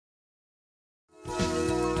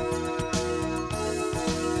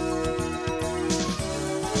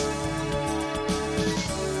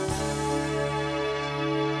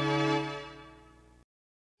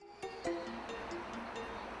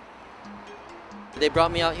They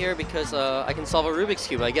brought me out here because I can solve a Rubik's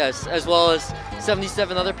Cube, I guess, as well as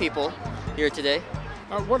 77 other people here today.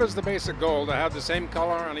 What is the basic goal? To have the same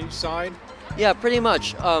color on each side? Yeah, pretty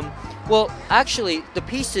much. Well, actually, the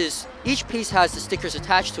pieces, each piece has the stickers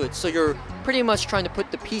attached to it, so you're pretty much trying to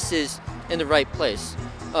put the pieces in the right place.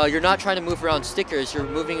 You're not trying to move around stickers, you're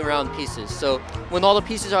moving around pieces. So when all the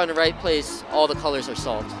pieces are in the right place, all the colors are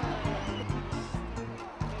solved.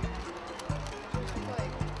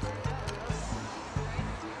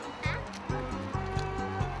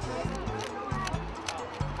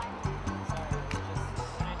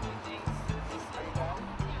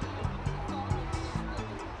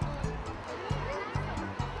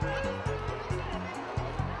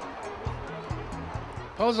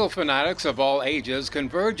 Puzzle fanatics of all ages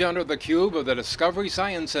converge under the cube of the Discovery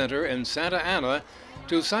Science Center in Santa Ana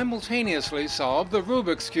to simultaneously solve the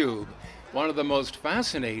Rubik's Cube, one of the most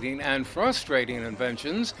fascinating and frustrating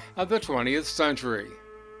inventions of the 20th century.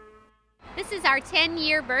 This is our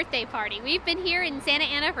 10-year birthday party. We've been here in Santa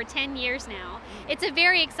Ana for 10 years now. It's a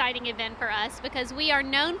very exciting event for us because we are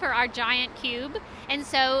known for our giant cube, and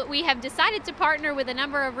so we have decided to partner with a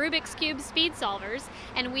number of Rubik's Cube speed solvers,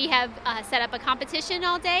 and we have set up a competition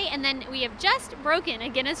all day, and then we have just broken a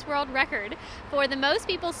Guinness World Record for the most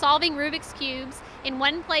people solving Rubik's Cubes in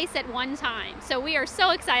one place at one time. So we are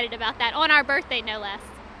so excited about that, on our birthday no less.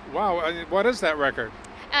 Wow, what is that record?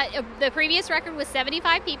 The previous record was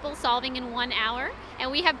 75 people solving in 1 hour, and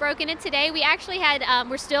we have broken it today. We actually had,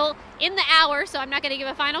 we're still in the hour, so I'm not going to give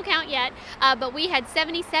a final count yet, but we had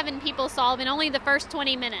 77 people solve in only the first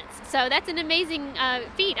 20 minutes. So that's an amazing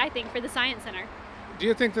feat, I think, for the Science Center. Do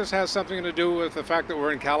you think this has something to do with the fact that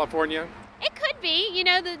we're in California? It could be. You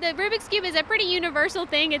know, the Rubik's Cube is a pretty universal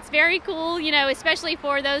thing. It's very cool, you know, especially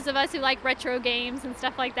for those of us who like retro games and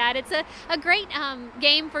stuff like that. It's a great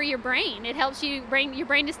game for your brain. It helps your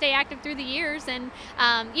brain to stay active through the years, and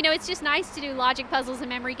you know, it's just nice to do logic puzzles and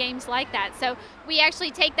memory games like that. So we actually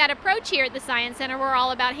take that approach here at the Science Center. We're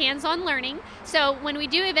all about hands-on learning. So when we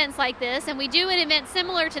do events like this, and we do an event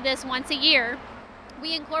similar to this once a year,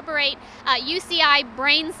 we incorporate UCI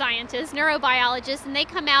brain scientists, neurobiologists, and they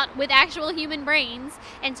come out with actual human brains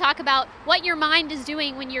and talk about what your mind is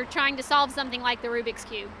doing when you're trying to solve something like the Rubik's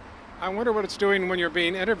Cube. I wonder what it's doing when you're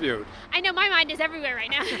being interviewed. I know my mind is everywhere right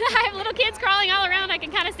now. I have little kids crawling all around. I can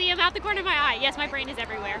kind of see them out the corner of my eye. Yes, my brain is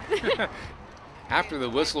everywhere. After the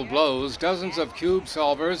whistle blows, dozens of cube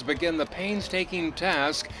solvers begin the painstaking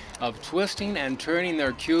task of twisting and turning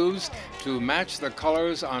their cubes to match the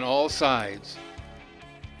colors on all sides.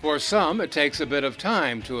 For some, it takes a bit of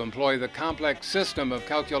time to employ the complex system of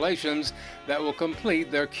calculations that will complete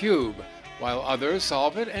their cube, while others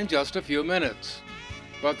solve it in just a few minutes.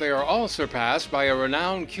 But they are all surpassed by a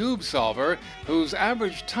renowned cube solver whose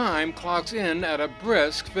average time clocks in at a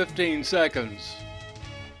brisk 15 seconds.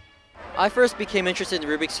 I first became interested in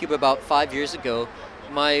the Rubik's Cube about 5 years ago.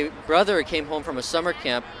 My brother came home from a summer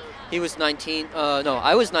camp. He was 19,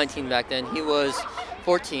 I was 19 back then. He was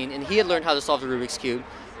 14, and he had learned how to solve the Rubik's Cube.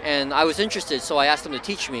 And I was interested, so I asked him to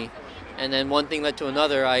teach me. And then one thing led to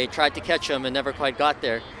another. I tried to catch him and never quite got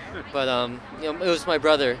there. But you know, it was my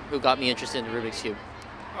brother who got me interested in the Rubik's Cube.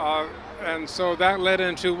 And so that led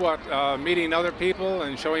into what? Meeting other people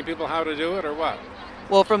and showing people how to do it, or what?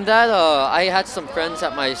 Well, from that, I had some friends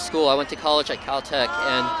at my school. I went to college at Caltech,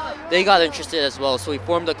 and they got interested as well. So we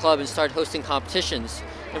formed a club and started hosting competitions.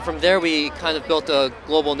 And from there, we kind of built a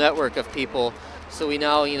global network of people. So we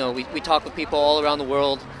now, you know, we talk with people all around the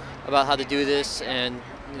world about how to do this, and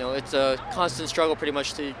you know, it's a constant struggle pretty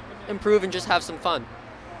much to improve and just have some fun.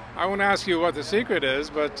 I won't ask you what the secret is,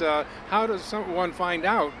 but how does someone find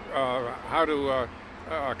out how to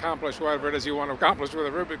accomplish whatever it is you want to accomplish with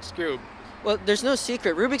a Rubik's Cube? Well, there's no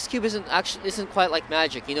secret. Rubik's Cube isn't quite like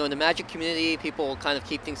magic. You know, in the magic community, people kind of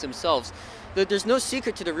keep things themselves. There's no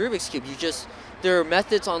secret to the Rubik's Cube. There are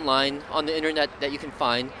methods online on the internet that you can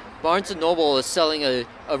find. Barnes & Noble is selling a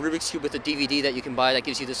Rubik's Cube with a DVD that you can buy that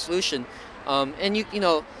gives you the solution. And you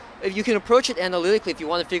know, if you can approach it analytically, if you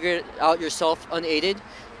want to figure it out yourself unaided,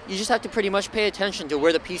 you just have to pretty much pay attention to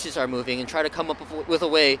where the pieces are moving and try to come up with a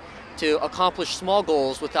way to accomplish small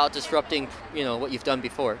goals without disrupting, you know, what you've done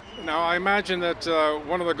before. Now, I imagine that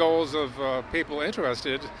one of the goals of people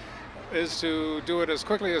interested is to do it as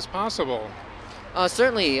quickly as possible.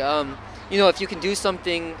 Certainly. You know, if you can do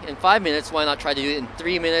something in 5 minutes, why not try to do it in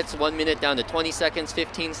 3 minutes, 1 minute down to 20 seconds,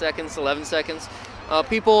 15 seconds, 11 seconds.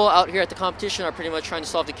 People out here at the competition are pretty much trying to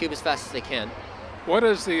solve the cube as fast as they can. What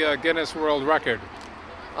is the Guinness World Record?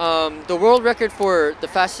 The world record for the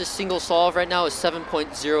fastest single solve right now is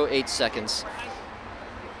 7.08 seconds.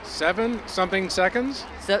 7-something seconds?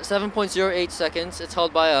 7.08 seconds. It's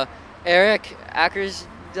held by a Eric Ackers,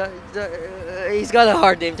 he's got a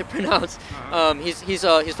hard name to pronounce.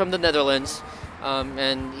 He's from the Netherlands,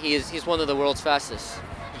 and he's one of the world's fastest.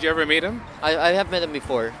 Did you ever meet him? I have met him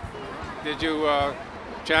before. Did you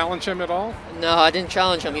challenge him at all? No, I didn't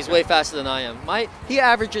challenge him. He's way faster than I am. He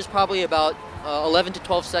averages probably about 11 to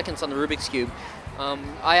 12 seconds on the Rubik's Cube.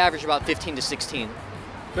 I average about 15 to 16.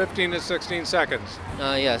 15 to 16 seconds.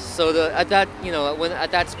 Yes. So at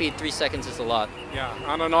that speed, 3 seconds is a lot. Yeah.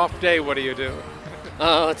 On an off day, what do you do?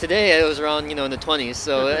 Today it was around in the 20s.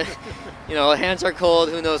 So hands are cold.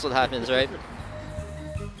 Who knows what happens, right?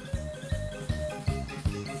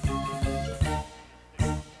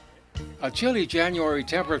 A chilly January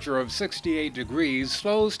temperature of 68 degrees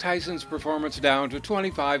slows Tyson's performance down to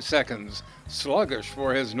 25 seconds, sluggish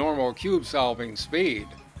for his normal cube-solving speed.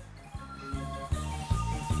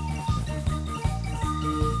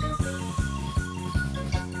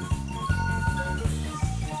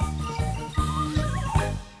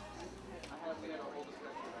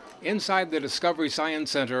 Inside the Discovery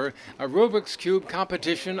Science Center, a Rubik's Cube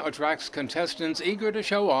competition attracts contestants eager to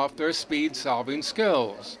show off their speed-solving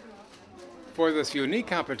skills. For this unique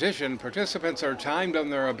competition, participants are timed on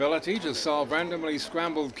their ability to solve randomly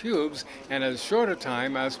scrambled cubes in as short a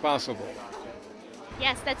time as possible.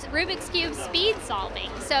 Yes, that's Rubik's Cube speed solving.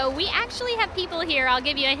 So we actually have people here. I'll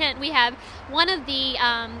give you a hint. We have one of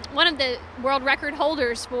the world record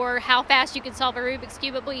holders for how fast you can solve a Rubik's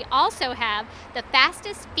Cube, but we also have the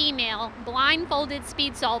fastest female blindfolded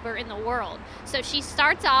speed solver in the world. So she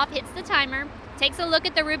starts off, hits the timer, takes a look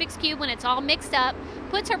at the Rubik's Cube when it's all mixed up,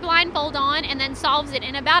 puts her blindfold on, and then solves it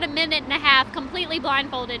in about a minute and a half, completely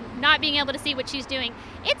blindfolded, not being able to see what she's doing.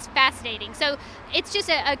 It's fascinating. So it's just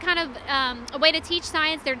a kind of a way to teach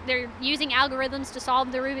science. They're using algorithms to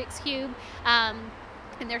solve the Rubik's Cube, and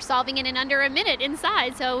they're solving it in under a minute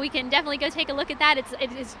inside. So we can definitely go take a look at that.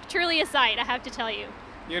 It is truly a sight, I have to tell you.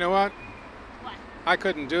 You know what? I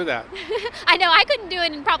couldn't do that. I know, I couldn't do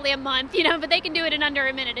it in probably a month, but they can do it in under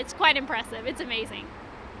a minute. It's quite impressive. It's amazing.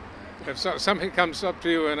 If somebody comes up to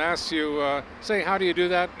you and asks you, say, how do you do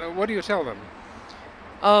that? What do you tell them?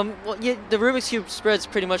 The Rubik's Cube spreads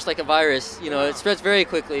pretty much like a virus. It spreads very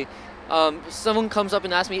quickly. Someone comes up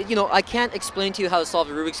and asks me, I can't explain to you how to solve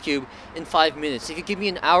the Rubik's Cube in 5 minutes. If you give me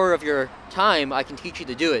an hour of your time, I can teach you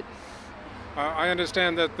to do it. I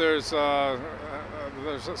understand that there's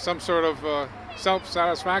some sort of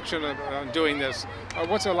self-satisfaction in doing this.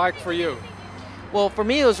 What's it like for you? Well, for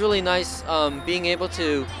me, it was really nice being able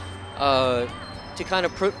to kind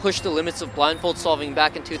of push the limits of blindfold solving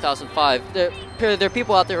back in 2005. There are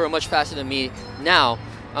people out there who are much faster than me now,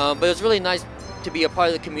 but it's really nice to be a part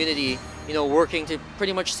of the community, working to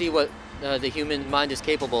pretty much see what the human mind is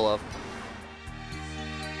capable of.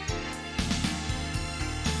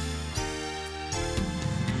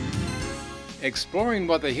 Exploring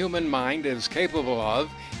what the human mind is capable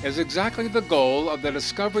of is exactly the goal of the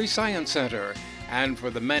Discovery Science Center, and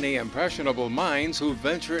for the many impressionable minds who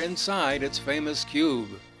venture inside its famous cube.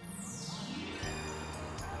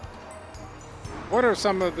 What are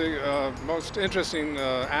some of the most interesting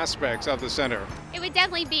aspects of the center? It would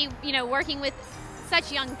definitely be, working with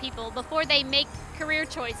such young people before they make career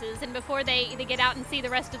choices and before they get out and see the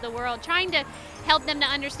rest of the world, trying to help them to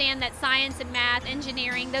understand that science and math,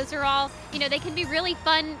 engineering, those are all, they can be really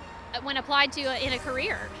fun when applied to in a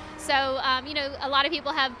career. So, a lot of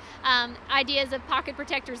people have ideas of pocket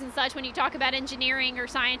protectors and such when you talk about engineering or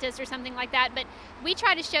scientists or something like that, but we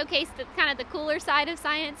try to showcase the kind of the cooler side of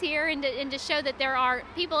science here and to show that there are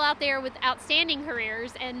people out there with outstanding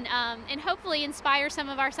careers and hopefully inspire some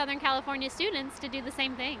of our Southern California students to do the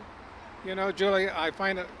same thing. Julie, I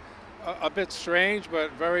find it a bit strange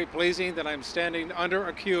but very pleasing that I'm standing under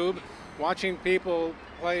a cube watching people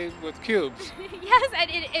play with cubes. Yes,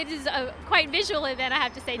 and it is a quite visual event, I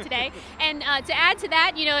have to say, today. And to add to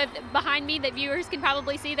that, behind me that viewers can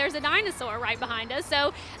probably see, there's a dinosaur right behind us.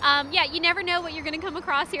 So, yeah, you never know what you're going to come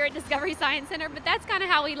across here at Discovery Science Center, but that's kind of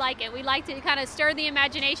how we like it. We like to kind of stir the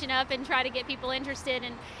imagination up and try to get people interested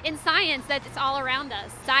in science that's all around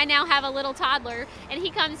us. So I now have a little toddler, and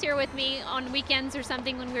he comes here with me on weekends or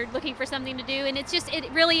something when we're looking for something to do, and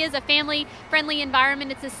it really is a family-friendly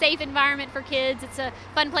environment. It's a safe environment for kids. It's a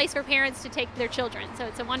fun place for parents to take their children, so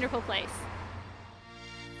it's a wonderful place.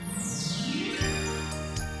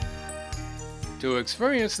 To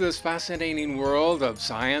experience this fascinating world of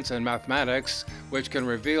science and mathematics, which can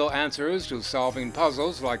reveal answers to solving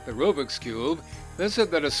puzzles like the Rubik's Cube,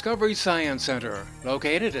 visit the Discovery Science Center,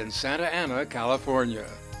 located in Santa Ana, California.